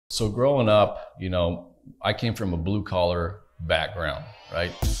So growing up, I came from a blue collar background,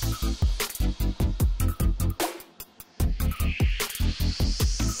 right?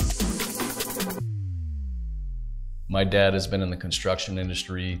 My dad has been in the construction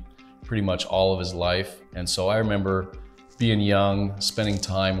industry pretty much all of his life. And so I remember being young, spending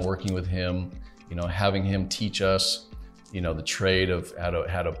time working with him, having him teach us, the trade of how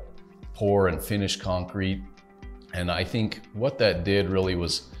to pour and finish concrete. And I think what that did really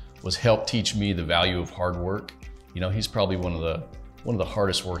was help teach me the value of hard work. He's probably one of the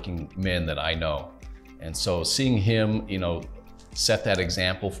hardest working men that I know. And so seeing him, set that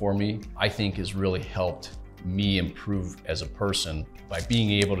example for me, I think has really helped me improve as a person by being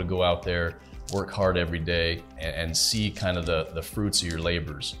able to go out there, work hard every day, and see kind of the fruits of your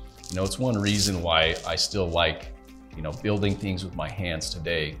labors. It's one reason why I still like, building things with my hands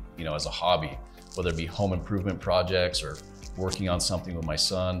today, as a hobby, whether it be home improvement projects or working on something with my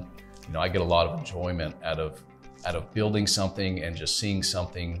son. I get a lot of enjoyment out of building something and just seeing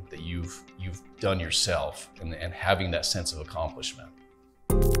something that you've done yourself and having that sense of accomplishment.